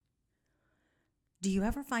Do you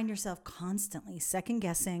ever find yourself constantly second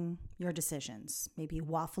guessing your decisions? Maybe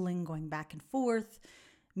waffling, going back and forth,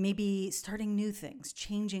 maybe starting new things,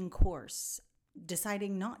 changing course,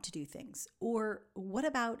 deciding not to do things? Or what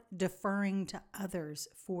about deferring to others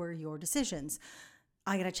for your decisions?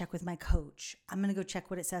 I got to check with my coach. I'm going to go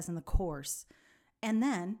check what it says in the course. And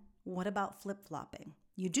then what about flip-flopping?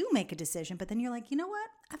 You do make a decision, but then you're like, you know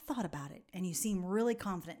what? I've thought about it. And you seem really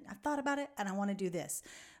confident. I've thought about it and I want to do this.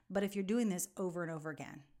 But if you're doing this over and over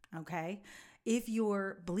again, okay? If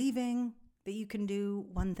you're believing that you can do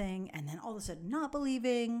one thing and then all of a sudden not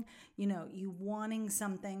believing, you wanting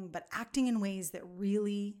something, but acting in ways that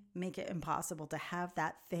really make it impossible to have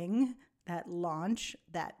that thing, that launch,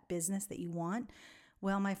 that business that you want,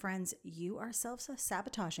 well, my friends, you are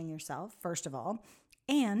self-sabotaging yourself, first of all,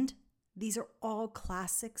 and these are all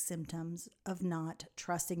classic symptoms of not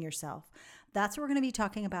trusting yourself. That's what we're going to be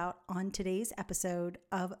talking about on today's episode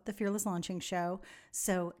of the Fearless Launching Show.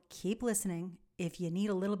 So keep listening if you need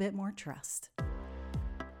a little bit more trust.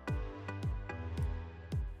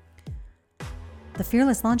 The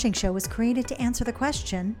Fearless Launching Show was created to answer the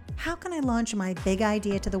question, how can I launch my big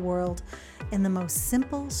idea to the world in the most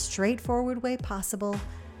simple, straightforward way possible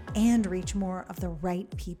and reach more of the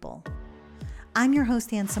right people? I'm your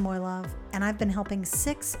host, Ann Samoilov, and I've been helping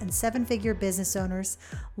 6- and 7-figure business owners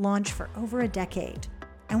launch for over a decade.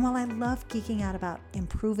 And while I love geeking out about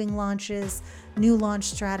improving launches, new launch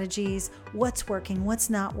strategies, what's working, what's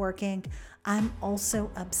not working, I'm also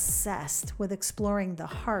obsessed with exploring the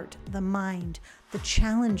heart, the mind, the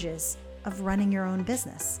challenges of running your own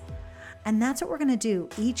business. And that's what we're going to do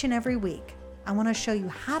each and every week. I want to show you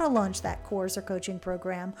how to launch that course or coaching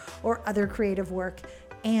program or other creative work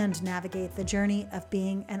and navigate the journey of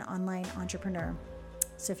being an online entrepreneur.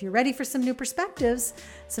 So if you're ready for some new perspectives,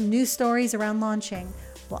 some new stories around launching,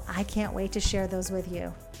 well, I can't wait to share those with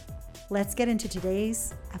you. Let's get into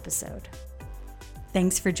today's episode.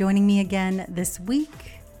 Thanks for joining me again this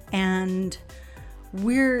week. And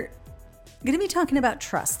we're going to be talking about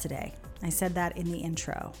trust today. I said that in the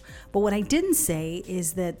intro. But what I didn't say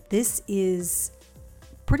is that this is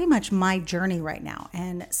pretty much my journey right now.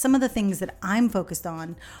 And some of the things that I'm focused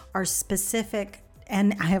on are specific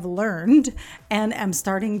and I have learned and am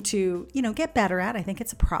starting to, get better at, I think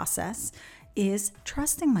it's a process, is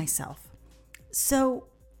trusting myself. So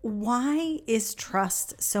why is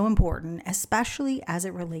trust so important, especially as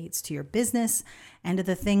it relates to your business and to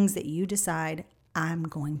the things that you decide I'm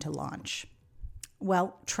going to launch?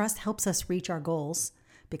 Well, trust helps us reach our goals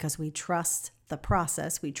because we trust the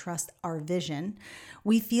process, we trust our vision.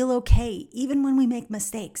 We feel okay even when we make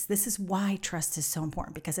mistakes. This is why trust is so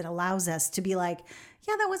important, because it allows us to be like,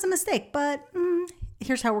 yeah, that was a mistake, but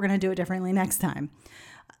here's how we're going to do it differently next time.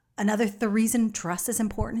 The reason trust is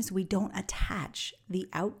important is we don't attach the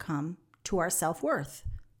outcome to our self-worth.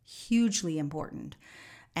 Hugely important.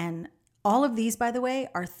 And all of these, by the way,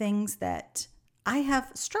 are things that I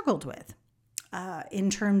have struggled with in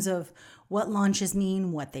terms of what launches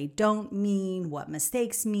mean, what they don't mean, what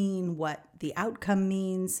mistakes mean, what the outcome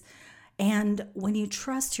means. And when you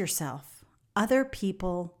trust yourself, other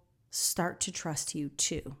people start to trust you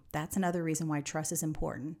too. That's another reason why trust is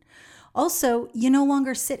important. Also, you no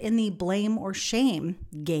longer sit in the blame or shame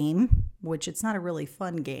game, which it's not a really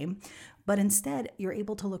fun game, but instead you're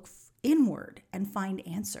able to look inward and find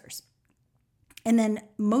answers. And then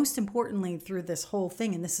most importantly through this whole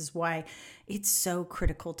thing, and this is why it's so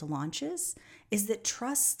critical to launches, is that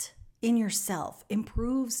trust in yourself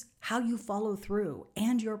improves how you follow through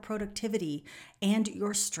and your productivity and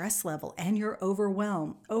your stress level and your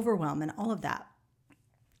overwhelm and all of that.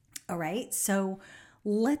 All right, so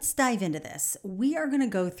let's dive into this. We are going to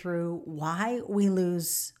go through why we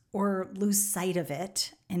lose sight of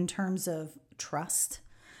it in terms of trust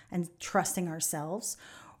and trusting ourselves.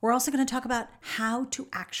 We're also going to talk about how to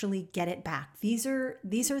actually get it back. These are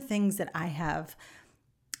things that I have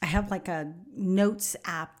like a notes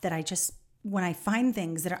app that when I find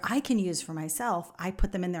things that I can use for myself, I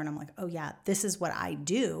put them in there and I'm like, oh yeah, this is what I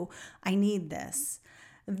do. I need this.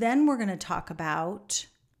 Then we're going to talk about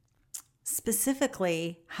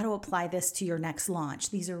specifically how to apply this to your next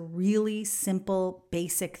launch. These are really simple,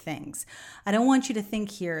 basic things. I don't want you to think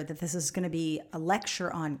here that this is going to be a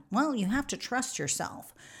lecture on, well, you have to trust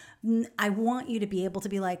yourself. I want you to be able to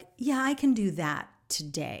be like, yeah, I can do that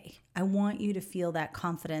today. I want you to feel that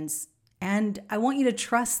confidence, and I want you to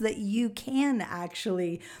trust that you can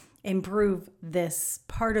actually improve this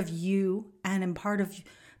part of you and in part of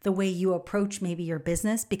the way you approach maybe your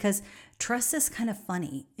business, because trust is kind of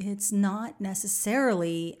funny. It's not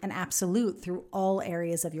necessarily an absolute through all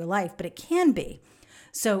areas of your life, but it can be.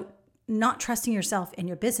 So not trusting yourself in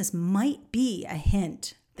your business might be a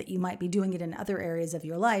hint that you might be doing it in other areas of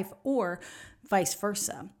your life, or vice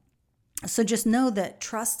versa. So just know that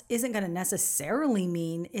trust isn't going to necessarily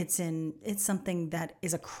mean it's something that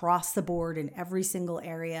is across the board in every single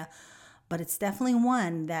area, but it's definitely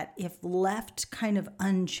one that if left kind of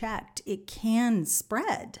unchecked, it can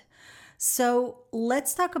spread. So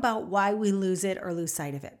let's talk about why we lose it or lose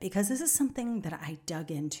sight of it, because this is something that I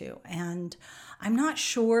dug into, and I'm not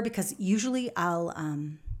sure, because usually I'll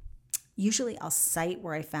cite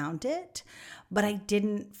where I found it, but I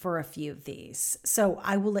didn't for a few of these. So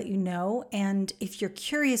I will let you know. And if you're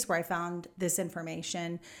curious where I found this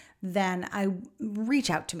information, then I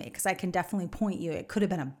reach out to me, because I can definitely point you. It could have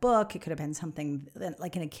been a book. It could have been something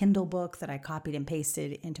like in a Kindle book that I copied and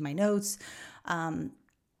pasted into my notes.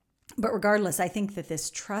 But regardless, I think that this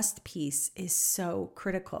trust piece is so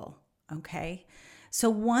critical. Okay. So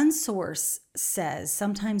one source says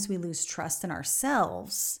sometimes we lose trust in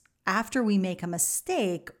ourselves after we make a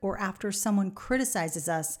mistake or after someone criticizes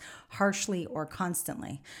us harshly or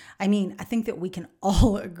constantly. I mean, I think that we can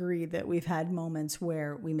all agree that we've had moments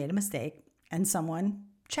where we made a mistake and someone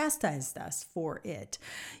chastised us for it.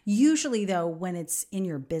 Usually, though, when it's in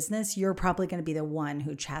your business, you're probably going to be the one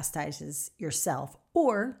who chastises yourself,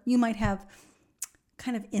 or you might have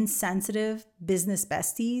kind of insensitive business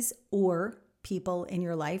besties or people in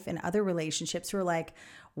your life and other relationships who are like,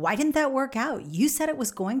 why didn't that work out? You said it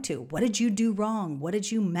was going to. What did you do wrong? What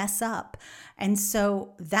did you mess up? And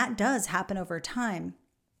so that does happen over time.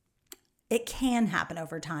 It can happen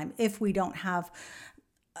over time if we have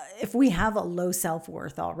a low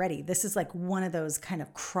self-worth already. This is like one of those kind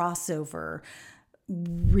of crossover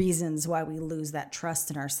reasons why we lose that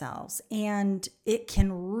trust in ourselves. And it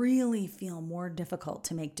can really feel more difficult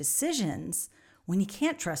to make decisions when you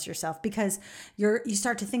can't trust yourself, because you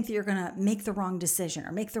start to think that you're going to make the wrong decision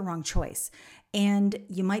or make the wrong choice. And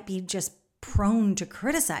you might be just prone to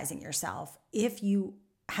criticizing yourself if you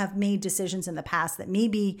have made decisions in the past that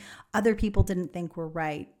maybe other people didn't think were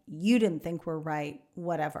right, you didn't think were right,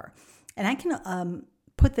 whatever. And I can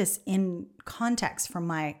put this in context from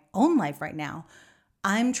my own life right now.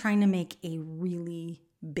 I'm trying to make a really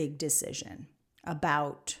big decision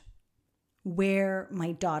about where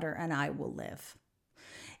my daughter and I will live.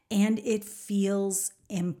 And it feels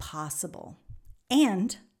impossible.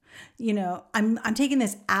 And, I'm taking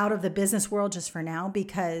this out of the business world just for now,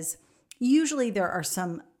 because usually there are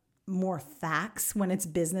some more facts when it's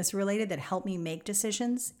business related that help me make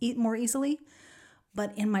decisions more easily.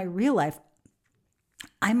 But in my real life,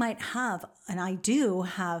 I might have, and I do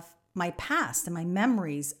have, my past and my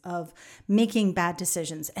memories of making bad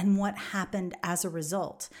decisions and what happened as a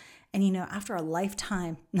result. And, after a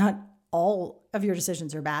lifetime, not all of your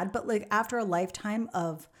decisions are bad, but like after a lifetime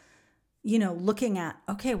of, looking at,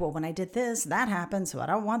 okay, well, when I did this, that happened, so I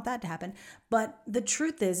don't want that to happen. But the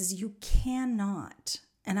truth is you cannot,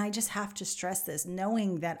 and I just have to stress this,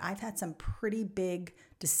 knowing that I've had some pretty big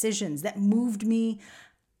decisions that moved me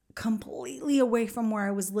completely away from where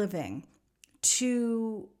I was living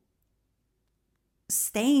to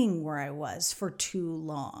staying where I was for too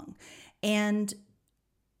long. And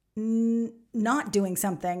not doing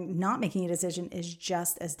something, not making a decision is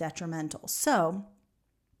just as detrimental. So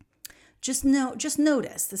just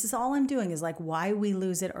notice, this is all I'm doing is like why we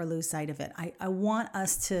lose it or lose sight of it. I want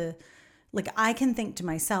us to, I can think to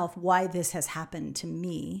myself why this has happened to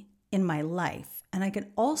me in my life. And I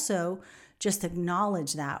can also just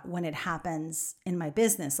acknowledge that when it happens in my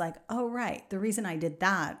business, like, oh, right, the reason I did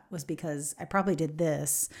that was because I probably did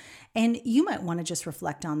this. And you might want to just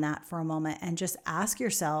reflect on that for a moment and just ask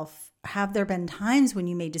yourself, have there been times when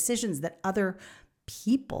you made decisions that other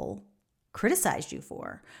people criticized you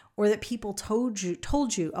for, or that people told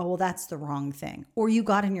you, oh, well, that's the wrong thing, or you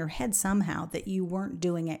got in your head somehow that you weren't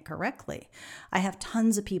doing it correctly? I have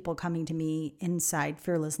tons of people coming to me inside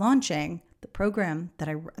Fearless Launching, the program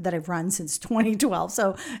that I've run since 2012.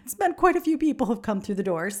 So it's been quite a few people have come through the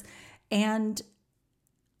doors, and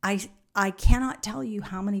I cannot tell you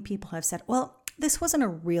how many people have said, well, this wasn't a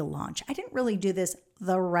real launch. I didn't really do this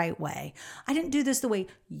the right way. I didn't do this the way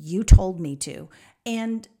you told me to.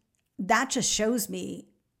 And that just shows me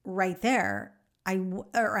right there,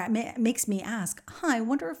 it makes me ask, I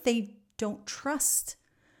wonder if they don't trust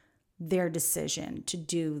their decision to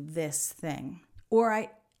do this thing, or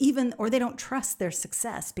they don't trust their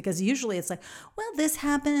success, because usually it's like, well, this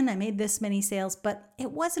happened, I made this many sales, but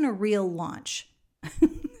it wasn't a real launch.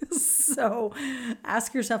 So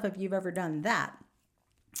ask yourself if you've ever done that.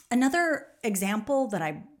 Another example that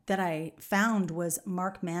I I found was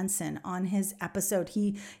Mark Manson on his episode.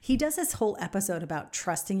 He does this whole episode about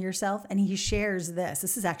trusting yourself, and he shares this.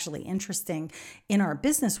 This is actually interesting in our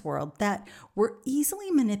business world, that we're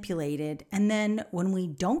easily manipulated, and then when we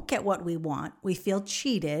don't get what we want, we feel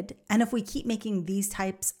cheated. And if we keep making these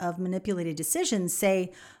types of manipulated decisions,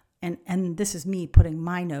 say, and this is me putting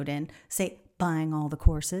my note in, say, buying all the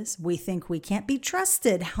courses. We think we can't be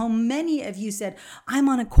trusted. How many of you said, I'm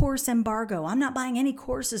on a course embargo. I'm not buying any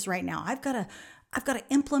courses right now. I've got to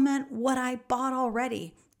implement what I bought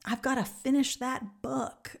already. I've got to finish that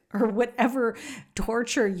book, or whatever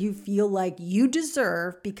torture you feel like you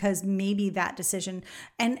deserve because maybe that decision,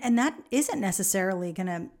 and that isn't necessarily going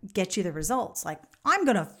to get you the results. Like, I'm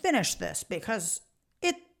going to finish this because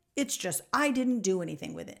it's just, I didn't do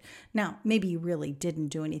anything with it. Now, maybe you really didn't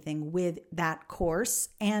do anything with that course.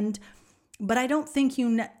 But I don't think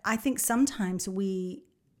I think sometimes we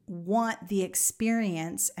want the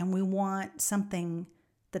experience, and we want something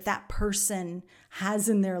that person has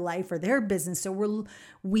in their life or their business. So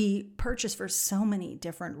we purchase for so many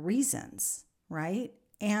different reasons, right?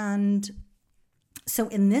 And so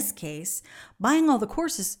in this case, buying all the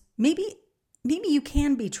courses, maybe you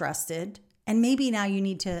can be trusted. And maybe now you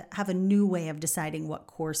need to have a new way of deciding what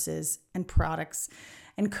courses and products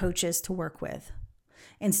and coaches to work with.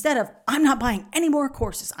 Instead of, I'm not buying any more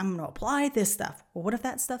courses, I'm going to apply this stuff. Well, what if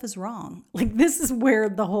that stuff is wrong? Like, this is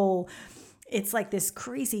where it's like this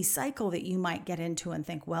crazy cycle that you might get into and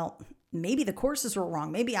think, well, maybe the courses were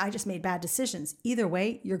wrong. Maybe I just made bad decisions. Either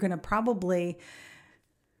way, you're going to probably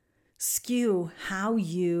skew how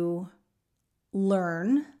you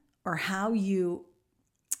learn, or how you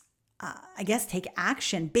take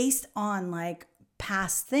action based on like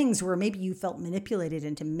past things where maybe you felt manipulated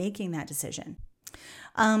into making that decision.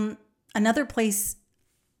 Another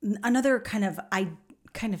kind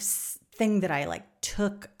of thing that I like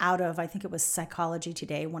took out of, I think it was Psychology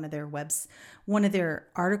Today, one of their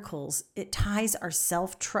articles, it ties our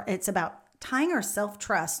self-trust. It's about tying our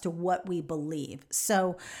self-trust to what we believe.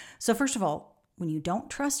 So first of all, when you don't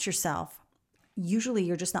trust yourself, usually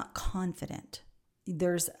you're just not confident.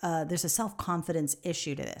 There's a self-confidence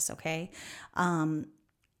issue to this, okay? And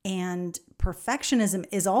perfectionism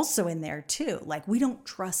is also in there too. Like, we don't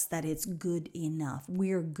trust that it's good enough.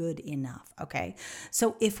 We're good enough, okay?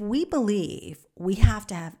 So if we believe we have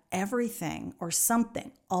to have everything or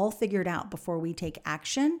something all figured out before we take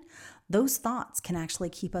action, those thoughts can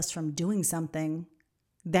actually keep us from doing something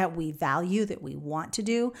that we value, that we want to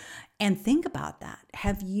do. And think about that.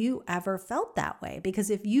 Have you ever felt that way?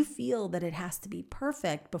 Because if you feel that it has to be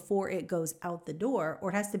perfect before it goes out the door,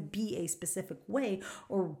 or it has to be a specific way,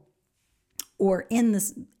 or in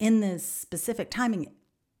this specific timing,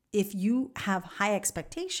 if you have high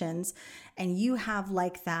expectations and you have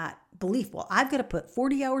like that belief, well, I've got to put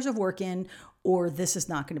 40 hours of work in, or this is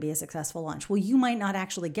not going to be a successful launch. Well, you might not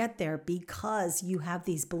actually get there because you have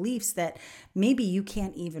these beliefs that maybe you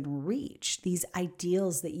can't even reach, these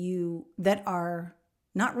ideals that are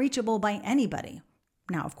not reachable by anybody.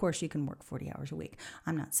 Now, of course, you can work 40 hours a week.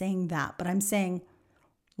 I'm not saying that, but I'm saying,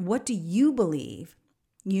 what do you believe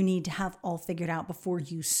you need to have all figured out before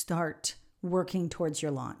you start working towards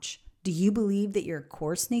your launch? Do you believe that your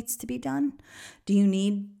course needs to be done? Do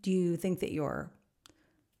you think that you've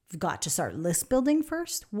got to start list building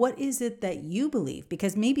first? What is it that you believe?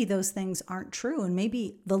 Because maybe those things aren't true, and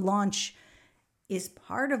maybe the launch is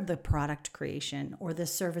part of the product creation or the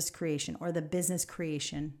service creation or the business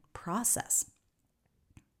creation process.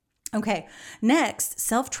 Okay, next,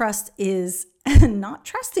 self-trust is not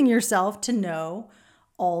trusting yourself to know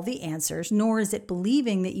all the answers, nor is it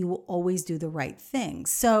believing that you will always do the right thing.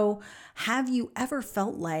 So have you ever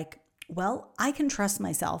felt like, well, I can trust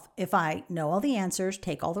myself if I know all the answers,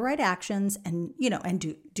 take all the right actions, and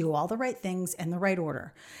do all the right things in the right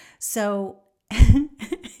order. So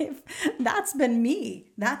if that's been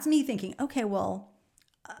me. That's me thinking, okay, well,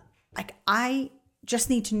 I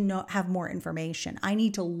just need to have more information. I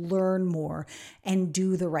need to learn more and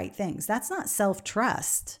do the right things. That's not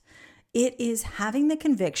self-trust. It is having the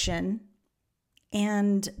conviction.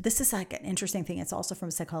 And this is like an interesting thing. It's also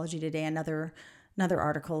from Psychology Today, another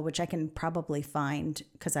article, which I can probably find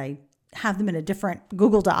because I have them in a different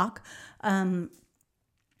Google Doc.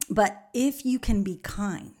 But if you can be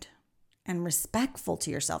kind and respectful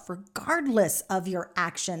to yourself, regardless of your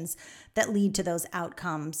actions that lead to those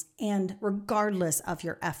outcomes and regardless of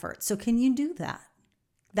your effort. So can you do that?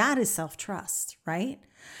 That is self-trust, right?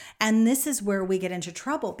 And this is where we get into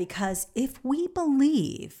trouble, because if we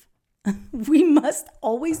believe we must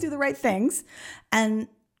always do the right things, and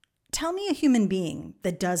tell me a human being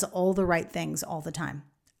that does all the right things all the time.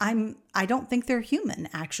 I don't think they're human,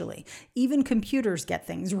 actually. Even computers get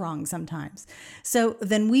things wrong sometimes. So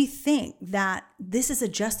then we think that this is a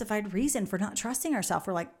justified reason for not trusting ourselves.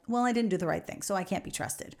 We're like, well, I didn't do the right thing, so I can't be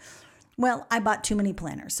trusted. Well, I bought too many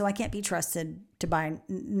planners, so I can't be trusted to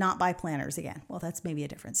not buy planners again. Well, that's maybe a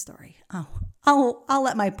different story. I'll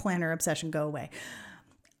let my planner obsession go away.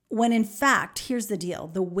 When in fact, here's the deal.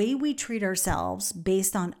 The way we treat ourselves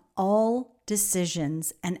based on all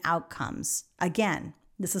decisions and outcomes, again,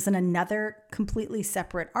 this is in another completely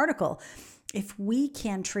separate article. If we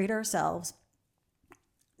can treat ourselves,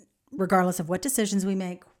 regardless of what decisions we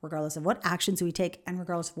make, regardless of what actions we take, and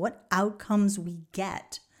regardless of what outcomes we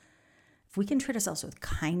get, if we can treat ourselves with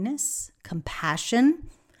kindness, compassion,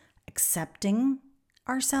 accepting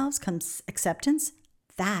ourselves, acceptance,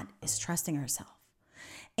 that is trusting ourselves.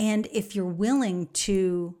 And if you're willing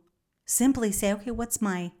to simply say, okay, what's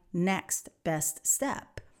my next best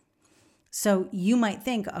step? So you might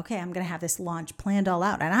think, okay, I'm going to have this launch planned all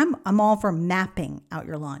out. And I'm all for mapping out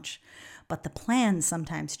your launch. But the plan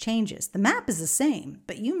sometimes changes. The map is the same,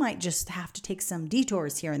 but you might just have to take some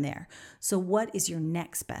detours here and there. So what is your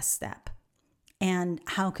next best step? And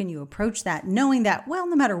how can you approach that knowing that, well,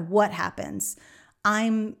 no matter what happens,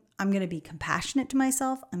 I'm going to be compassionate to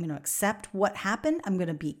myself. I'm going to accept what happened. I'm going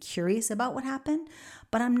to be curious about what happened,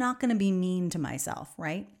 but I'm not going to be mean to myself,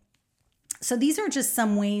 right? So these are just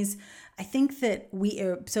some ways I think that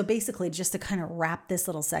so basically just to kind of wrap this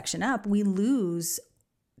little section up, we lose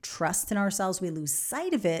trust in ourselves. We lose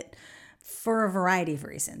sight of it for a variety of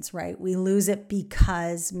reasons, right? We lose it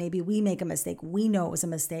because maybe we make a mistake. We know it was a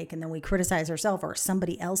mistake and then we criticize ourselves or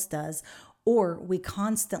somebody else does, or we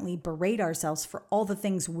constantly berate ourselves for all the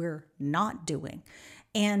things we're not doing.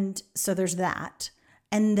 And so there's that.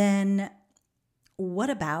 And then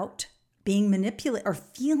what about being manipulated or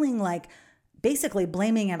feeling like basically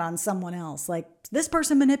blaming it on someone else? Like, this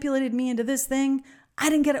person manipulated me into this thing. I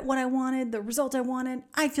didn't get it what I wanted, the result I wanted.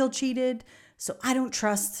 I feel cheated. So I don't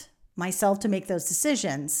trust myself to make those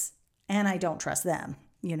decisions and I don't trust them,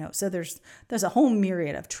 So there's a whole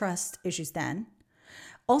myriad of trust issues then.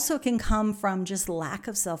 Also can come from just lack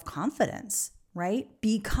of self-confidence, right?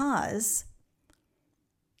 Because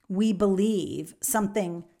we believe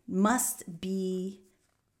something must be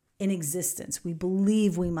in existence. We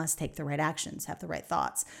believe we must take the right actions, have the right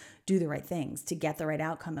thoughts, do the right things to get the right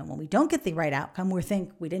outcome. And when we don't get the right outcome, we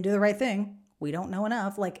think we didn't do the right thing. We don't know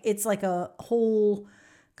enough. Like, it's like a whole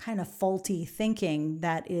kind of faulty thinking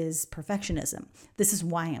that is perfectionism. This is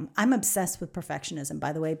why I'm obsessed with perfectionism,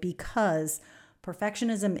 by the way, because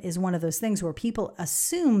perfectionism is one of those things where people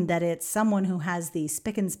assume that it's someone who has the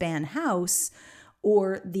spick and span house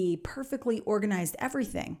or the perfectly organized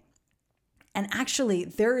everything. And actually,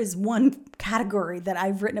 there is one category that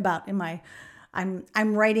I've written about in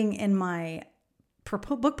I'm writing in my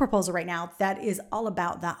book proposal right now that is all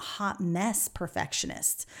about that hot mess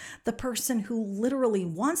perfectionist. The person who literally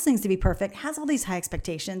wants things to be perfect, has all these high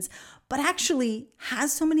expectations, but actually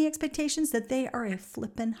has so many expectations that they are a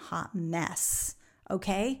flippin' hot mess.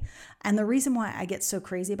 Okay? And the reason why I get so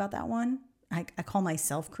crazy about that one, I call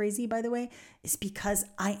myself crazy, by the way, is because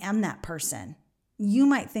I am that person. You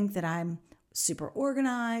might think that I'm super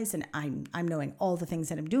organized and I'm knowing all the things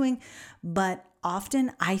that I'm doing, but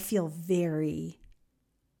often I feel very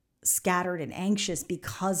scattered and anxious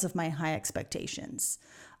because of my high expectations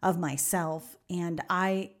of myself. And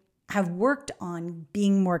I have worked on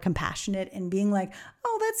being more compassionate and being like,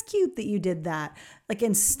 oh, that's cute that you did that. Like,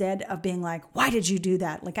 instead of being like, why did you do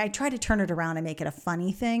that? Like, I try to turn it around and make it a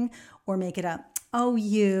funny thing or make it a, oh,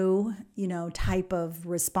 you type of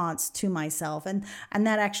response to myself. And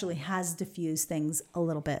that actually has diffused things a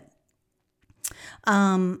little bit.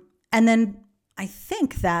 And then I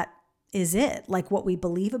think that is it. Like, what we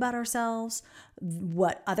believe about ourselves,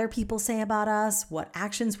 what other people say about us, what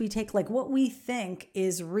actions we take, like what we think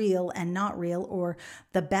is real and not real, or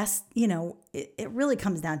the best, it really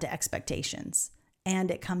comes down to expectations.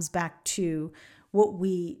 And it comes back to what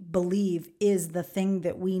we believe is the thing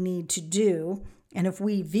that we need to do. And if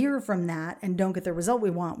we veer from that and don't get the result we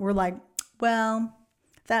want, we're like, well,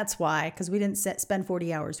 that's why, because we didn't spend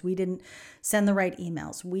 40 hours. We didn't send the right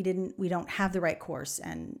emails. We don't have the right course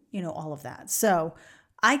and, all of that. So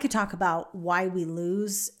I could talk about why we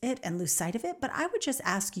lose it and lose sight of it, but I would just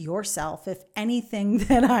ask yourself if anything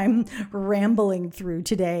that I'm rambling through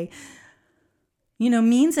today,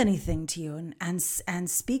 means anything to you and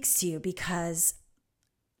speaks to you, because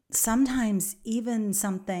sometimes even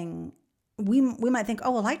something we might think,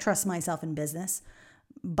 oh, well, I trust myself in business.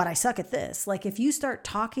 but I suck at this. Like if you start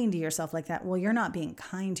talking to yourself like that, well, you're not being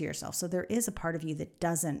kind to yourself. So there is a part of you that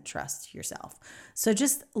doesn't trust yourself. So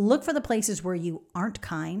just look for the places where you aren't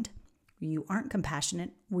kind, where you aren't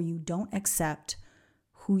compassionate, where you don't accept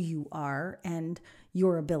who you are and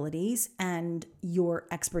your abilities and your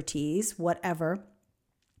expertise, whatever.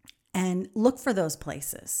 And look for those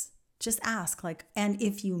places. Just ask, like, and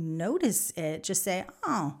if you notice it, just say,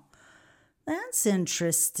 oh, that's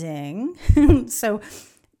interesting. So,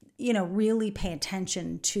 really pay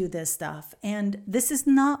attention to this stuff. And this is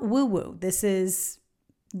not woo-woo. This is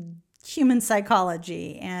human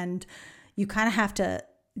psychology. And you kind of have to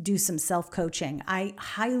do some self-coaching. I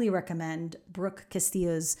highly recommend Brooke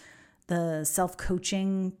Castillo's The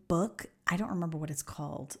Self-Coaching book. I don't remember what it's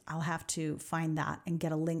called. I'll have to find that and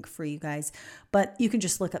get a link for you guys. But you can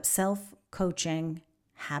just look up self-coaching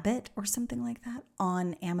habit or something like that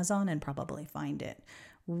on Amazon and probably find it.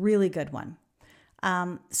 Really good one.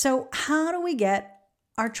 So how do we get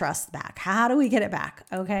our trust back? How do we get it back?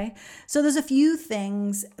 Okay. So there's a few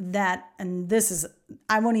things that, and this is,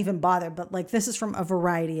 I won't even bother, but like this is from a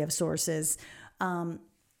variety of sources.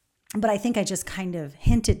 But I think I just kind of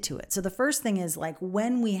hinted to it. So the first thing is like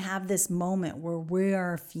when we have this moment where we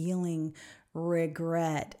are feeling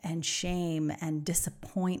regret and shame and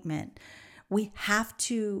disappointment, we have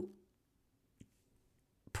to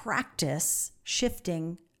practice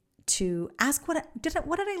shifting to ask what did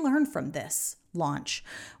I learn from this launch?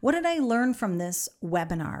 What did I learn from this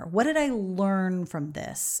webinar? What did I learn from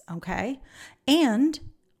this? Okay. And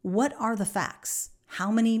what are the facts?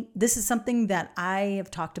 This is something that I have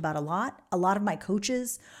talked about a lot. A lot of my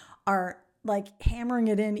coaches are like hammering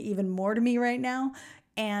it in even more to me right now.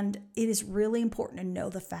 And it is really important to know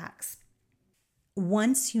the facts.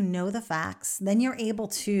 Once you know the facts, then you're able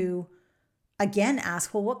to again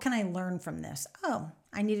ask, well, what can I learn from this? Oh,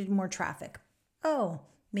 I needed more traffic. Oh,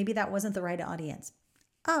 maybe that wasn't the right audience.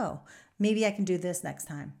 Oh, maybe I can do this next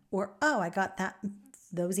time. Or, oh, I got that.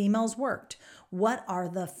 Those emails worked. What are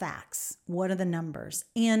the facts? What are the numbers?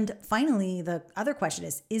 And finally, the other question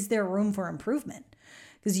is there room for improvement?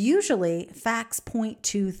 Because usually facts point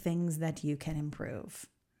to things that you can improve.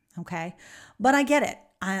 Okay. But I get it.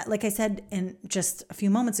 Like I said in just a few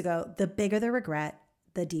moments ago, the bigger the regret,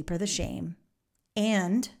 the deeper the shame,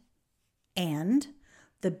 and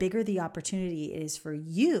the bigger the opportunity it is for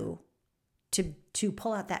you to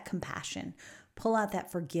pull out that compassion, pull out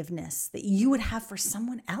that forgiveness that you would have for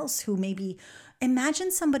someone else who maybe,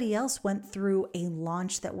 imagine somebody else went through a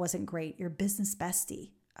launch that wasn't great, your business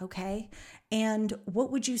bestie, okay? And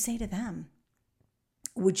what would you say to them?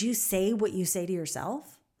 Would you say what you say to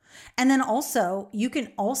yourself? And then also, you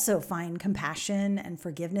can also find compassion and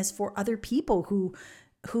forgiveness for other people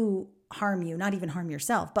who harm you, not even harm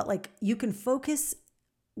yourself, but like you can focus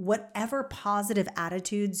whatever positive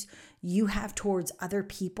attitudes you have towards other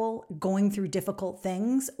people going through difficult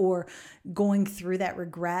things or going through that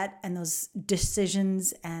regret and those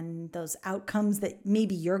decisions and those outcomes that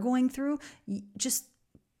maybe you're going through, just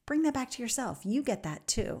bring that back to yourself. You get that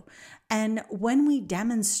too. And when we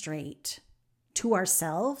demonstrate to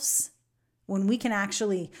ourselves, when we can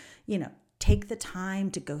actually, take the time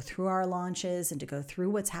to go through our launches and to go through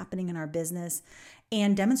what's happening in our business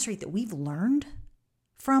and demonstrate that we've learned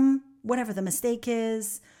from whatever the mistake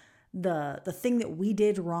is, the thing that we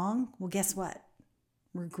did wrong, well, guess what?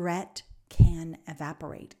 Regret can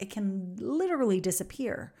evaporate. It can literally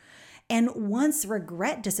disappear. And once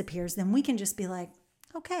regret disappears, then we can just be like,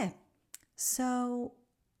 okay, so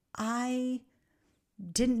I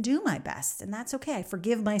didn't do my best, and that's okay. I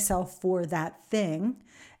forgive myself for that thing,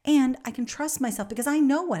 and I can trust myself because I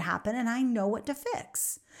know what happened and I know what to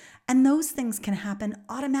fix. And those things can happen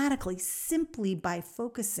automatically simply by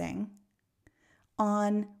focusing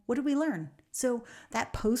on what did we learn. So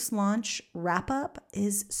that post-launch wrap-up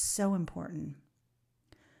is so important.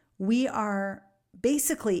 We are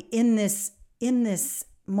basically in this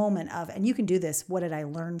moment of, and you can do this, what did I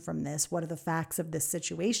learn from this? What are the facts of this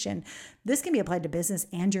situation? This can be applied to business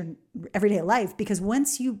and your everyday life, because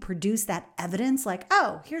once you produce that evidence, like,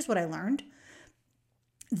 oh, here's what I learned,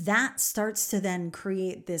 that starts to then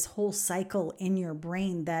create this whole cycle in your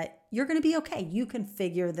brain that you're going to be okay. You can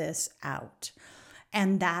figure this out.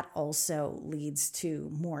 And that also leads to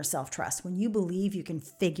more self-trust. When you believe you can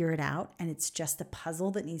figure it out and it's just a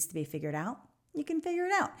puzzle that needs to be figured out, you can figure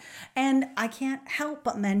it out. And I can't help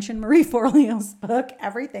but mention Marie Forleo's book,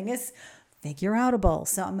 Everything is Figure Outable.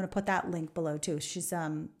 So I'm going to put that link below too. She's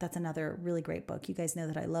that's another really great book. You guys know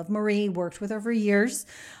that I love Marie, worked with her for years.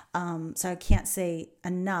 So I can't say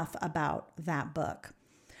enough about that book.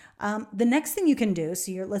 The next thing you can do,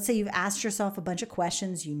 so let's say you've asked yourself a bunch of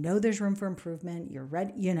questions, you know there's room for improvement, you're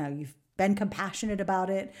ready, you've been compassionate about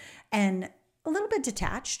it and a little bit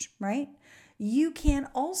detached, right? You can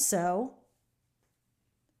also,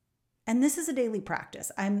 and this is a daily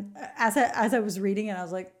practice. As I was reading it, I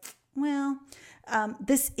was like, well,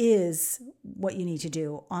 this is what you need to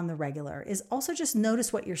do on the regular, is also just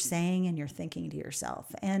notice what you're saying and you're thinking to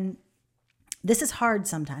yourself. And this is hard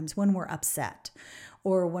sometimes when we're upset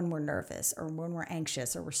or when we're nervous or when we're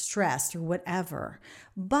anxious or we're stressed or whatever.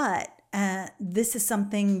 But this is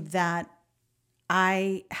something that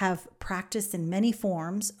I have practiced in many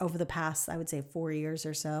forms over the past, I would say 4 years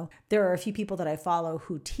or so. There are a few people that I follow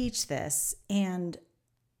who teach this, and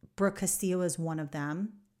Brooke Castillo is one of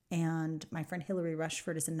them. And my friend Hillary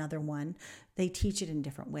Rushford is another one. They teach it in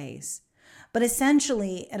different ways. But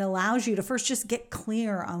essentially, it allows you to first just get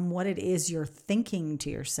clear on what it is you're thinking to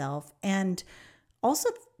yourself, and also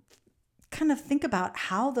kind of think about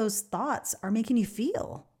how those thoughts are making you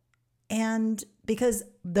feel. And because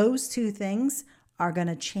those two things are going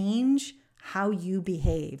to change how you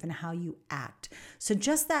behave and how you act. So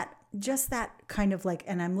just that kind of like,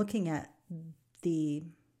 and I'm looking at the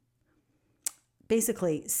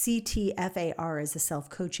basically CTFAR is a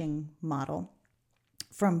self-coaching model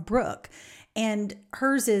from Brooke. And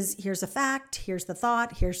hers is, here's a fact, here's the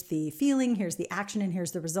thought, here's the feeling, here's the action, and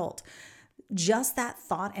here's the result. Just that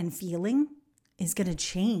thought and feeling is going to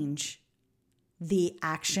change the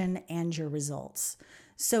action and your results.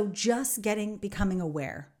 So just becoming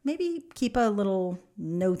aware. Maybe keep a little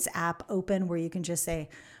notes app open where you can just say,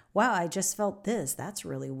 wow, I just felt this. That's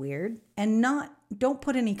really weird. And don't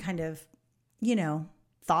put any kind of,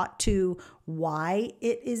 thought to why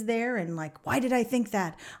it is there and like, why did I think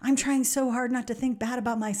that? I'm trying so hard not to think bad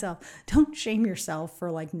about myself. Don't shame yourself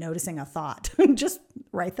for like noticing a thought. Just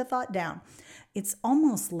write the thought down. It's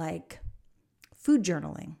almost like food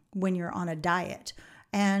journaling when you're on a diet.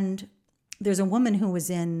 And there's a woman who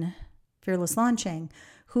was in Fearless Launching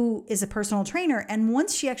who is a personal trainer. And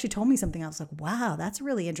once she actually told me something, I was like, wow, that's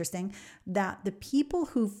really interesting, that the people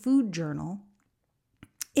who food journal,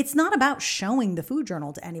 it's not about showing the food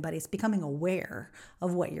journal to anybody. It's becoming aware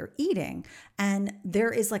of what you're eating. And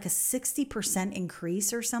there is like a 60%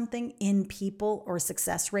 increase or something in people, or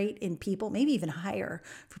success rate in people, maybe even higher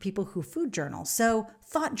for people who food journal. So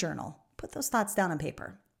thought journal, put those thoughts down on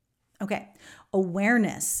paper. Okay.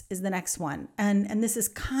 Awareness is the next one. And this is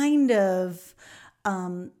kind of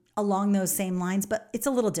along those same lines, but it's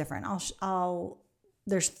a little different.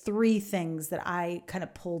 There's 3 things that I kind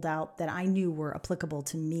of pulled out that I knew were applicable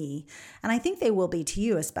to me. And I think they will be to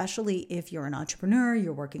you, especially if you're an entrepreneur,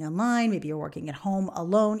 you're working online, maybe you're working at home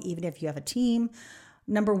alone, even if you have a team.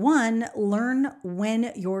 Number 1, learn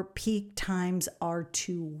when your peak times are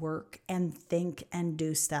to work and think and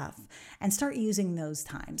do stuff, and start using those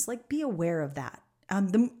times. Like, be aware of that.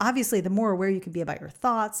 Obviously, the more aware you can be about your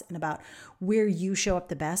thoughts and about where you show up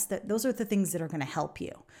the best, those are the things that are going to help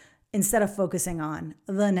you, instead of focusing on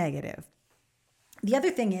the negative. The other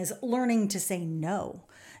thing is learning to say no.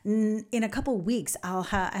 In a couple of weeks, I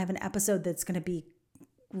have an episode that's going to be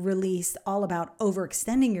released all about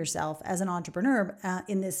overextending yourself as an entrepreneur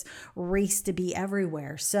in this race to be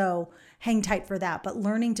everywhere. So hang tight for that. But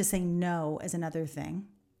learning to say no is another thing.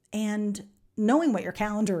 And knowing what your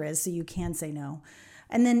calendar is so you can say no.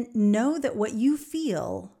 And then know that what you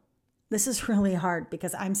feel, this is really hard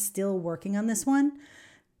because I'm still working on this one.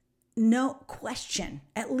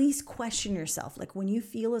 At least question yourself. Like when you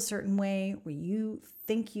feel a certain way, where you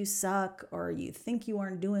think you suck or you think you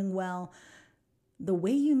aren't doing well, the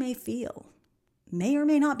way you may feel may or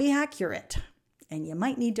may not be accurate, and you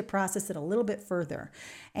might need to process it a little bit further.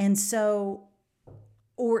 And so,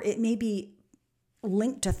 or it may be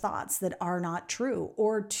linked to thoughts that are not true,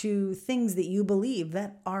 or to things that you believe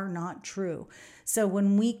that are not true. So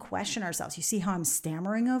when we question ourselves, you see how I'm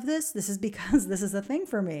stammering over this? This is because this is a thing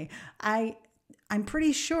for me. I'm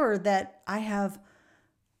pretty sure that I have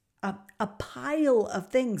a pile of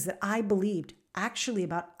things that I believed actually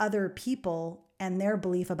about other people and their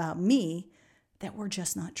belief about me that were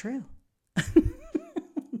just not true.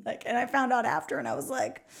 And I found out after, and I was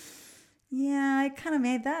like, yeah, I kind of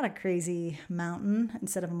made that a crazy mountain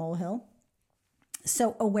instead of a molehill.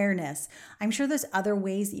 So awareness. I'm sure there's other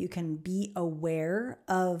ways that you can be aware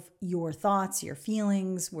of your thoughts, your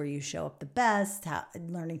feelings, where you show up the best,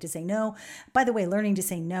 learning to say no. By the way, learning to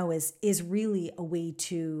say no is really a way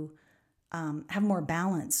to have more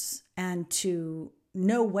balance and to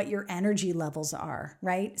know what your energy levels are,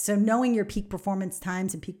 right? So knowing your peak performance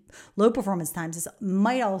times and peak low performance times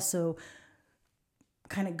might also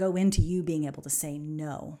kind of go into you being able to say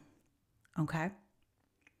no. Okay.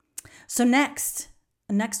 So the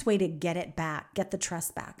next way to get it back, get the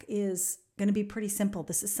trust back, is going to be pretty simple.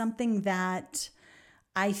 This is something that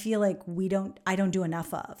I feel like I don't do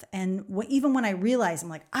enough of. And even when I realize I'm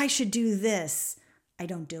like, I should do this, I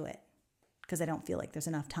don't do it because I don't feel like there's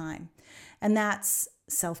enough time. And that's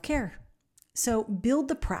self-care. So build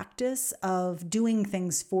the practice of doing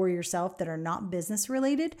things for yourself that are not business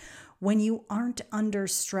related when you aren't under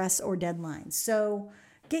stress or deadlines. So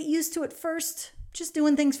get used to it first, just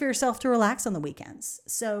doing things for yourself to relax on the weekends.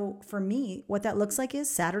 So for me, what that looks like is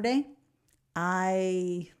Saturday,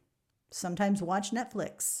 I sometimes watch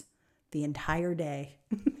Netflix the entire day.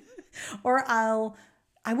 Or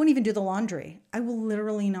I won't even do the laundry. I will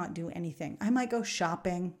literally not do anything. I might go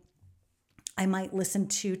shopping. I might listen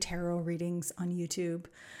to tarot readings on YouTube.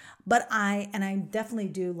 But I definitely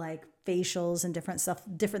do like facials and different stuff,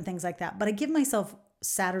 different things like that. But I give myself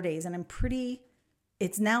Saturdays and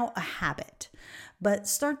it's now a habit. But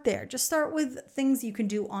start there. Just start with things you can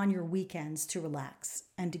do on your weekends to relax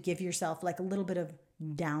and to give yourself like a little bit of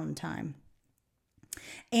downtime.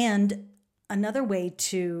 And another way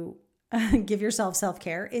to give yourself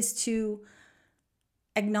self-care is to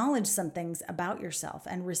acknowledge some things about yourself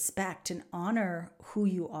and respect and honor who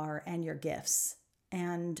you are and your gifts.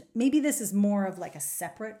 And maybe this is more of like a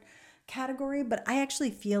separate category, but I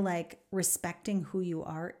actually feel like respecting who you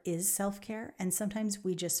are is self-care. And sometimes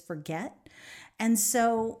we just forget. And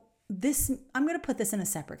so I'm going to put this in a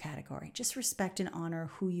separate category. Just respect and honor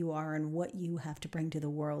who you are and what you have to bring to the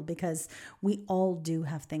world, because we all do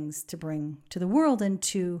have things to bring to the world and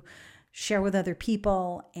to share with other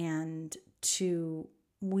people, and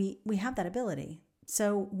we have that ability.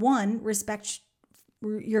 So one, respect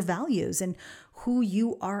your values and who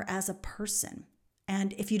you are as a person.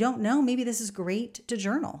 And if you don't know, maybe this is great to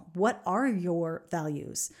journal. What are your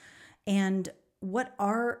values? And what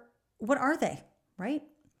are they, right?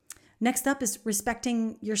 Next up is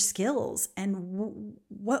respecting your skills and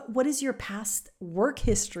what is your past work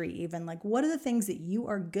history even? Like, what are the things that you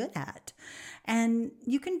are good at? And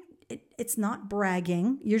it's not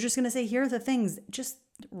bragging. You're just going to say, here are the things. Just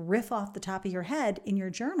riff off the top of your head in your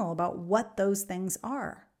journal about what those things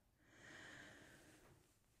are.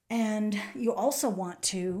 And you also want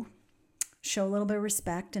to show a little bit of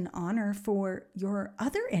respect and honor for your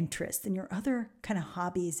other interests and your other kind of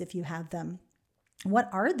hobbies if you have them. What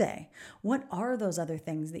are they? What are those other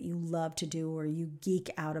things that you love to do or you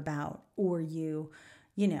geek out about or you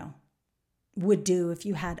would do if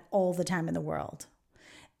you had all the time in the world?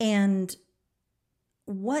 And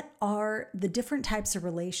what are the different types of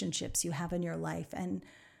relationships you have in your life? And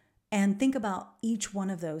think about each one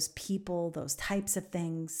of those people, those types of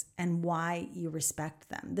things, and why you respect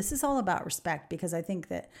them. This is all about respect, because I think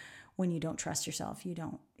that when you don't trust yourself, you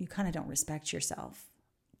kind of don't respect yourself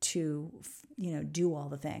to, do all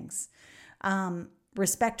the things.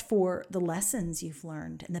 Respect for the lessons you've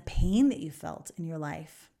learned and the pain that you felt in your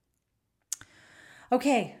life.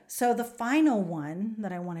 Okay, so the final one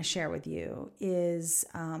that I want to share with you is,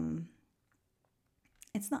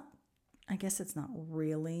 it's not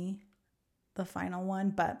really the final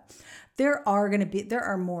one, but there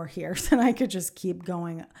are more here than I could just keep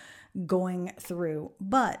going through.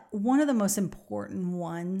 But one of the most important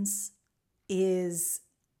ones is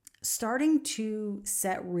starting to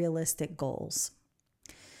set realistic goals.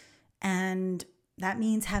 And that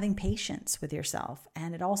means having patience with yourself.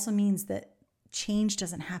 And it also means that change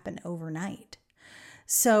doesn't happen overnight.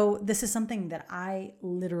 So this is something that I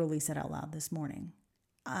literally said out loud this morning.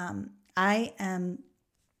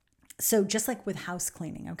 So just like with house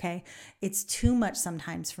cleaning, okay? It's too much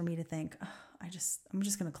sometimes for me to think, I'm just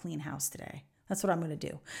going to clean house today. That's what I'm going to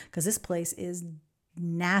do, because this place is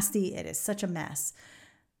nasty. It is such a mess.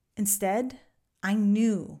 Instead, I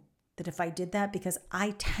knew that if I did that, because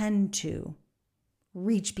I tend to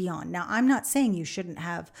reach beyond. Now, I'm not saying you shouldn't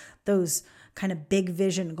have those kind of big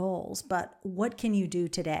vision goals, but what can you do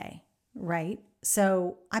today, right?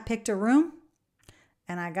 So I picked a room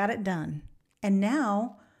and I got it done. And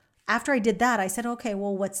now, after I did that, I said, okay,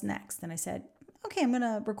 well, what's next? And I said, okay, I'm going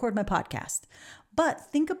to record my podcast. But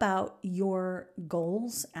think about your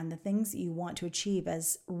goals and the things that you want to achieve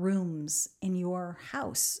as rooms in your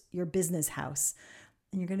house, your business house.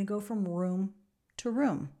 And you're going to go from room to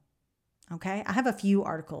room. Okay? I have a few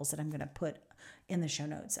articles that I'm going to put in the show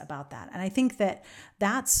notes about that. And I think that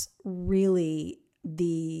that's really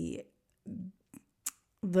the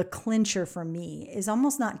clincher for me, is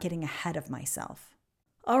almost not getting ahead of myself.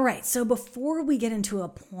 All right, so before we get into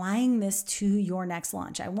applying this to your next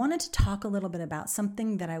launch, I wanted to talk a little bit about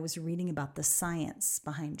something that I was reading about, the science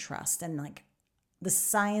behind trust, and like the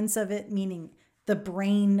science of it, meaning the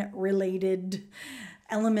brain related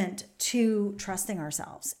element to trusting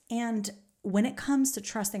ourselves. And when it comes to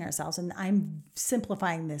trusting ourselves, and I'm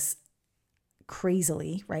simplifying this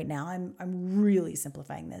crazily right now, I'm really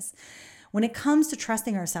simplifying this. When it comes to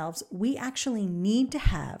trusting ourselves, we actually need to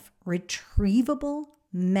have retrievable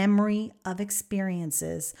memory of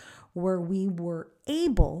experiences where we were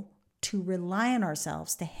able to rely on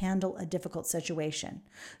ourselves to handle a difficult situation.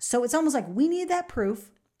 So it's almost like we need that proof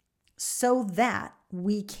so that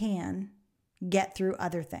we can get through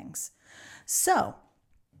other things. So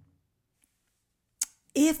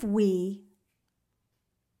if we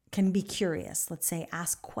can be curious, let's say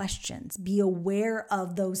ask questions, be aware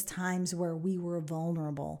of those times where we were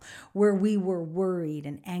vulnerable, where we were worried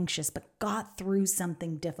and anxious, but got through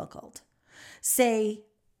something difficult.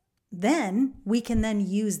 Then we can then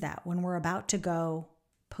use that when we're about to go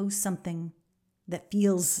post something that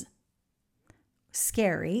feels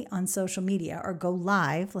scary on social media or go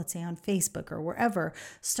live, let's say on Facebook or wherever,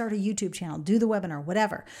 start a YouTube channel, do the webinar,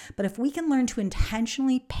 whatever. But if we can learn to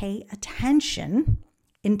intentionally pay attention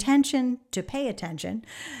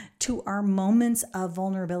to our moments of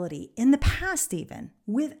vulnerability in the past, even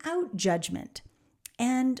without judgment,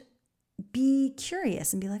 and be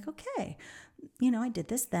curious and be like, okay, I did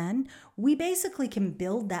this then. We basically can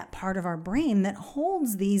build that part of our brain that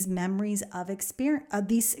holds these memories of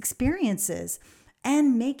these experiences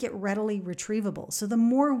and make it readily retrievable. So the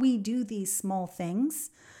more we do these small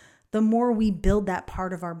things, the more we build that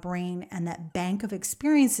part of our brain and that bank of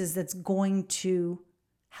experiences that's going to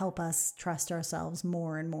help us trust ourselves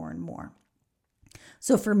more and more and more.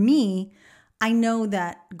 So for me, I know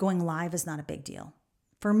that going live is not a big deal.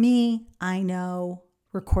 For me, I know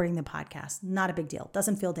recording the podcast, not a big deal.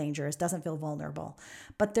 Doesn't feel dangerous, doesn't feel vulnerable.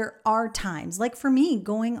 But there are times, like for me,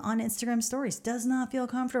 going on Instagram stories does not feel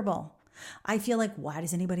comfortable. I feel like, why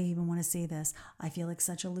does anybody even want to see this? I feel like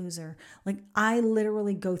such a loser. Like I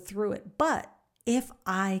literally go through it. But if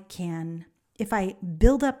I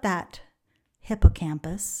build up that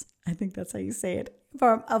hippocampus, I think that's how you say it,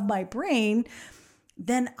 of my brain,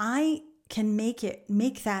 then I can make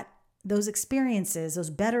those experiences, those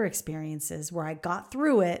better experiences where I got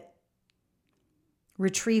through it,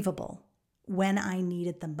 retrievable when I need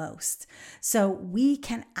it the most. So we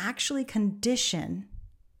can actually condition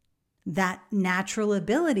that natural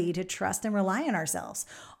ability to trust and rely on ourselves.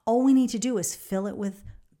 All we need to do is fill it with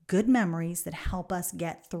good memories that help us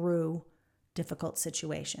get through difficult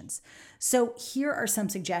situations. So here are some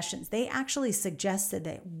suggestions. They actually suggested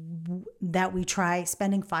that we try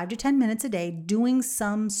spending 5 to 10 minutes a day doing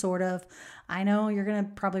some sort of, I know you're going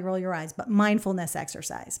to probably roll your eyes, but mindfulness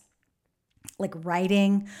exercise, like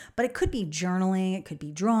writing, but it could be journaling, it could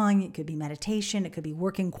be drawing, it could be meditation, it could be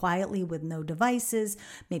working quietly with no devices.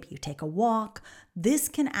 Maybe you take a walk. This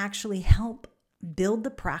can actually help build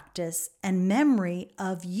the practice and memory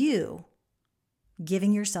of you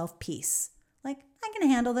giving yourself peace. Like, I can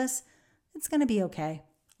handle this. It's going to be okay.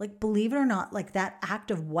 Like, believe it or not, like that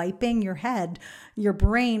act of wiping your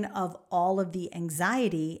brain of all of the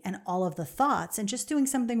anxiety and all of the thoughts and just doing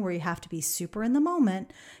something where you have to be super in the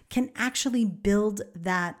moment can actually build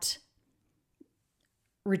that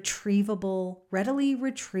readily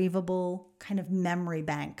retrievable kind of memory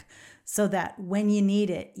bank so that when you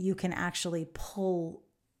need it, you can actually pull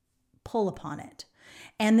upon it.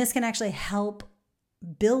 And this can actually help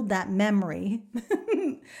build that memory.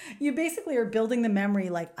 You basically are building the memory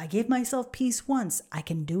like, I gave myself peace once. I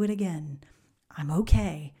can do it again. I'm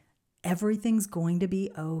okay. Everything's going to be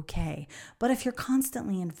okay. But if you're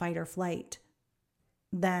constantly in fight or flight,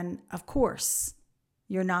 then of course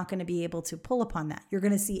you're not going to be able to pull upon that. You're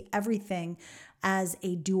going to see everything as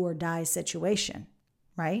a do or die situation,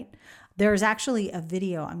 right? There's actually a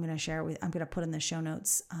video I'm going to put in the show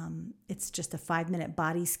notes. It's just a 5-minute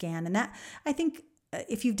body scan. And that, I think,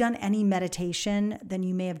 if you've done any meditation, then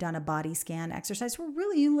you may have done a body scan exercise where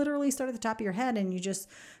really you literally start at the top of your head and you just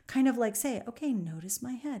kind of like say, okay, notice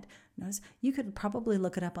my head. You could probably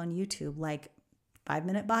look it up on YouTube, like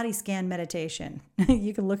 5-minute body scan meditation.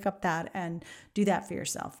 You can look up that and do that for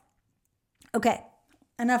yourself. Okay,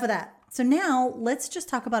 enough of that. So now let's just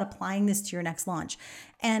talk about applying this to your next launch.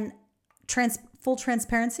 And full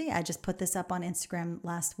transparency, I just put this up on Instagram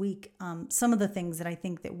last week. Some of the things that I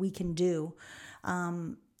think that we can do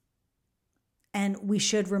and we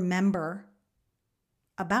should remember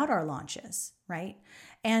about our launches, right?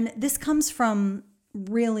 And this comes from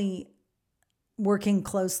really working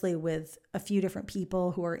closely with a few different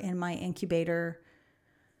people who are in my incubator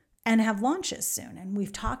and have launches soon. And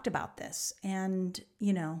we've talked about this and,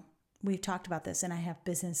 and I have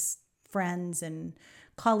business friends and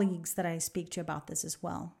colleagues that I speak to about this as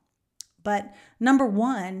well. But number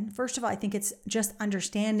one, first of all, I think it's just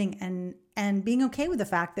understanding and being okay with the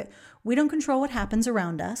fact that we don't control what happens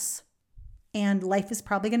around us, and life is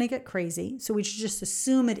probably going to get crazy. So we should just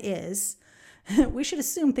assume it is. We should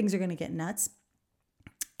assume things are going to get nuts.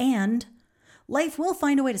 And life will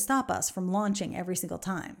find a way to stop us from launching every single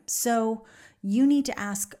time. So you need to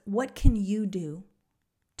ask, what can you do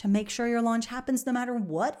to make sure your launch happens no matter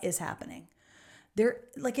what is happening?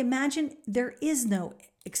 Imagine there is no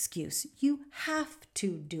excuse. You have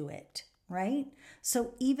to do it, right?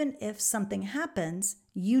 So even if something happens,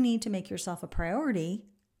 you need to make yourself a priority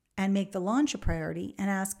and make the launch a priority and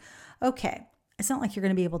ask, okay, it's not like you're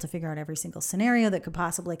going to be able to figure out every single scenario that could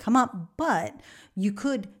possibly come up, but you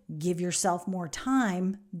could give yourself more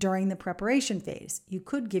time during the preparation phase. You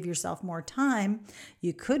could give yourself more time.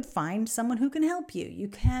 You could find someone who can help you. You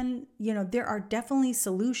can, there are definitely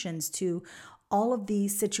solutions to all of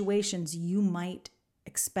these situations you might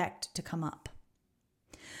expect to come up.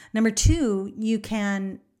 Number two, you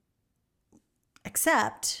can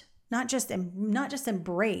accept, not just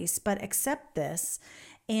embrace, but accept this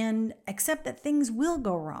and accept that things will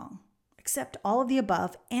go wrong. Accept all of the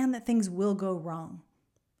above and that things will go wrong.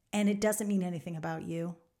 And it doesn't mean anything about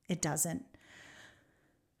you. It doesn't.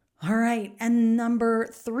 All right. And number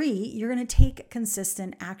three, you're going to take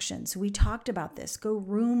consistent action. So we talked about this. Go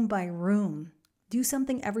room by room. Do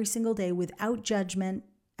something every single day without judgment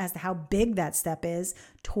as to how big that step is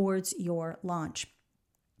towards your launch.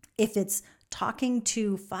 If it's talking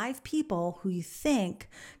to 5 people who you think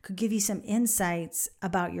could give you some insights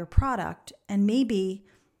about your product and maybe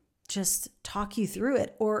just talk you through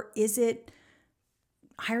it, or is it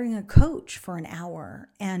hiring a coach for an hour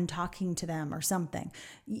and talking to them or something?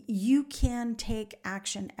 You can take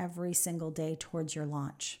action every single day towards your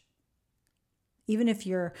launch. Even if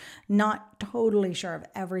you're not totally sure of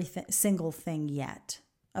every single thing yet.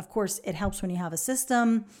 Of course, it helps when you have a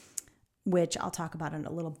system, which I'll talk about in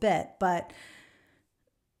a little bit, but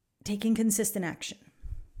taking consistent action.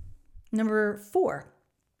 Number 4,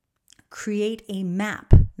 create a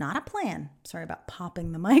map, not a plan. Sorry about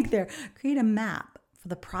popping the mic there. Create a map for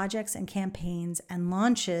the projects and campaigns and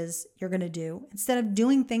launches you're going to do instead of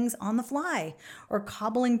doing things on the fly or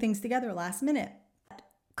cobbling things together last minute.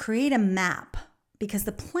 Create a map, because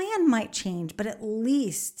the plan might change, but at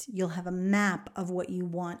least you'll have a map of what you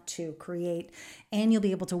want to create, and you'll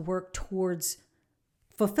be able to work towards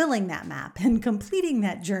fulfilling that map and completing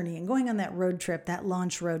that journey and going on that road trip, that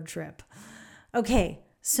launch road trip. Okay,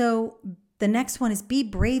 so the next one is be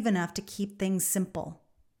brave enough to keep things simple.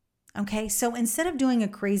 Okay, so instead of doing a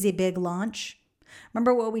crazy big launch,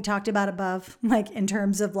 remember what we talked about above, like in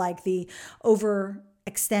terms of like the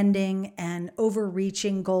overextending and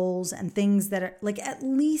overreaching goals and things that are like, at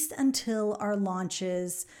least until our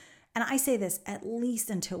launches, and I say this, at least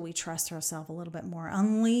until we trust ourselves a little bit more,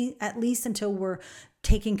 at least until we're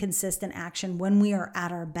taking consistent action when we are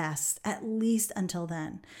at our best, at least until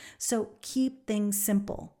then. So keep things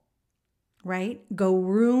simple, right? Go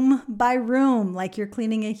room by room, like you're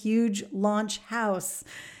cleaning a huge launch house.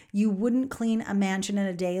 You wouldn't clean a mansion in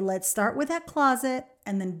a day. Let's start with that closet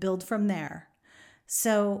and then build from there.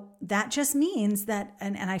 So that just means that,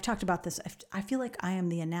 and I've talked about this, I feel like I am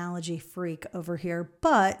the analogy freak over here,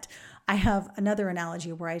 but I have another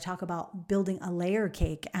analogy where I talk about building a layer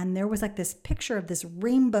cake. And there was like this picture of this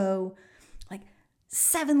rainbow, like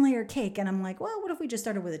 7-layer cake. And I'm like, well, what if we just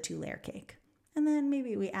started with a 2-layer cake? And then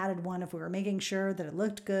maybe we added one if we were making sure that it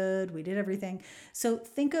looked good, we did everything. So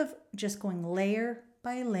think of just going layer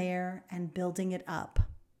by layer and building it up,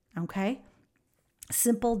 okay?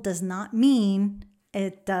 Simple does not mean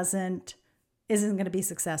it isn't going to be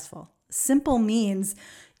successful. Simple means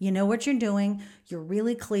you know what you're doing, you're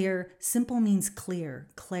really clear. Simple means clear,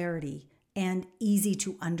 clarity, and easy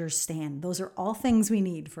to understand. Those are all things we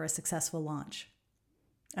need for a successful launch.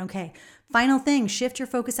 Okay, final thing, shift your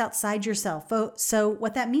focus outside yourself. So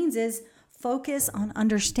what that means is focus on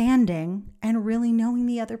understanding and really knowing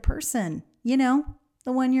the other person. You know,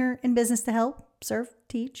 the one you're in business to help, serve,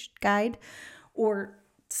 teach, guide, or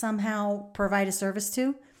somehow provide a service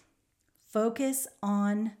to. Focus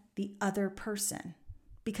on the other person,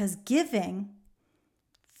 because giving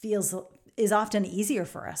is often easier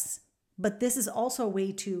for us. But this is also a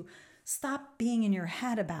way to stop being in your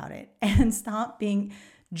head about it and stop being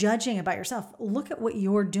judging about yourself. Look at what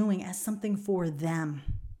you're doing as something for them.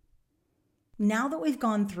 Now that we've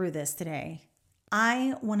gone through this today,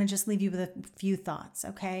 I want to just leave you with a few thoughts,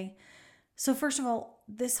 okay? So first of all,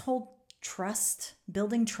 this whole trust,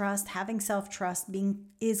 building trust, having self-trust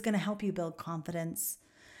is going to help you build confidence.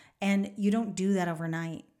 And you don't do that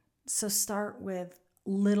overnight. So start with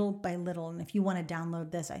little by little. And if you want to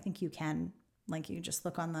download this, I think you can. Like, you just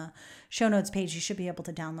look on the show notes page, you should be able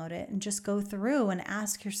to download it and just go through and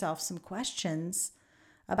ask yourself some questions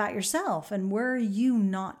about yourself and where are you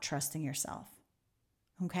not trusting yourself.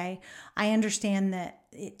 Okay. I understand that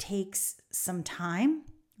it takes some time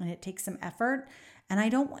and it takes some effort. And I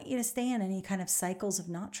don't want you to stay in any kind of cycles of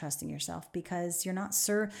not trusting yourself, because you're not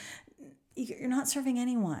serving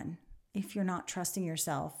anyone if you're not trusting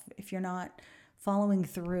yourself, if you're not following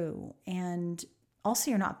through, and also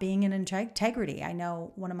you're not being in integrity. I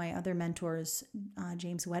know one of my other mentors,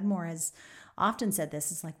 James Wedmore, has often said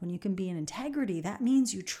this. It's like, when you can be in integrity, that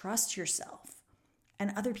means you trust yourself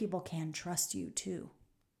and other people can trust you too.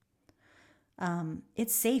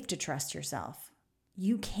 It's safe to trust yourself.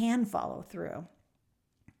 You can follow through.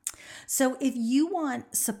 So if you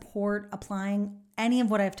want support applying any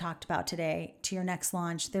of what I've talked about today to your next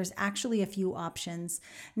launch, there's actually a few options.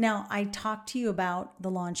 Now, I talked to you about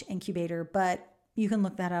the Launch Incubator, but you can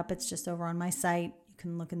look that up. It's just over on my site. You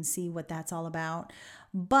can look and see what that's all about.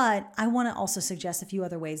 But I want to also suggest a few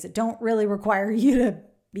other ways that don't really require you to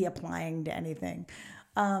be applying to anything.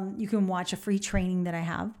 You can watch a free training that I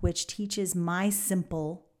have, which teaches my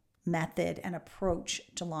simple method and approach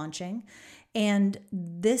to launching. And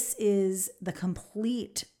this is the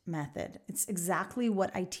complete method. It's exactly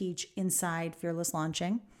what I teach inside Fearless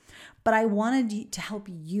Launching. But I wanted to help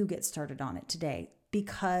you get started on it today,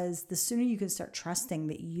 because the sooner you can start trusting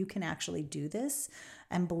that you can actually do this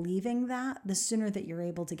and believing that, the sooner that you're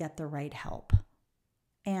able to get the right help.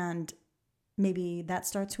 And maybe that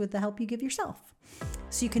starts with the help you give yourself.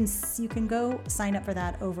 So you can go sign up for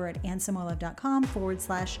that over at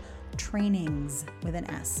annesamoilov.com/trainings with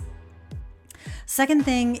an S. Second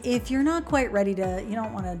thing, if you're not quite ready to, you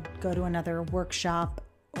don't want to go to another workshop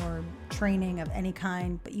or training of any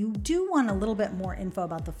kind, but you do want a little bit more info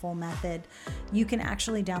about the full method, you can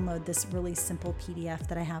actually download this really simple PDF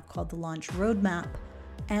that I have called the Launch Roadmap.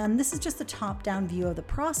 And this is just a top-down view of the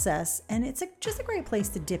process. And it's just a great place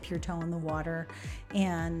to dip your toe in the water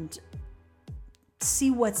and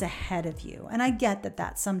see what's ahead of you. And I get that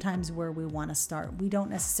that's sometimes where we want to start. We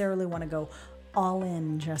don't necessarily want to go all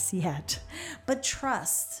in just yet, but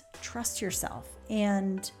trust yourself.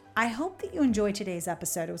 And I hope that you enjoyed today's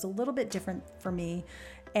episode. It was a little bit different for me,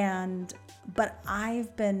 but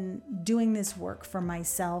I've been doing this work for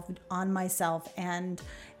myself, on myself, and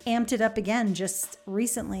amped it up again just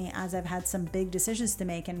recently as I've had some big decisions to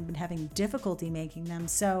make and been having difficulty making them.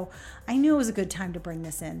 So I knew it was a good time to bring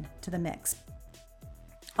this in to the mix.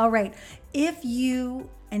 All right. If you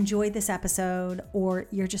enjoyed this episode, or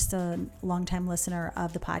you're just a longtime listener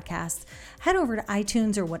of the podcast, head over to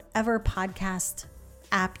iTunes or whatever podcast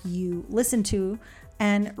app you listen to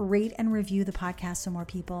and rate and review the podcast so more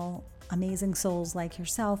people, amazing souls like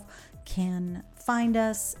yourself, can find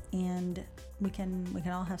us, and we can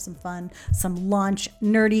all have some fun, some launch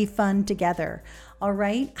nerdy fun together. All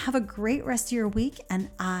right. Have a great rest of your week, and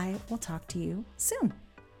I will talk to you soon.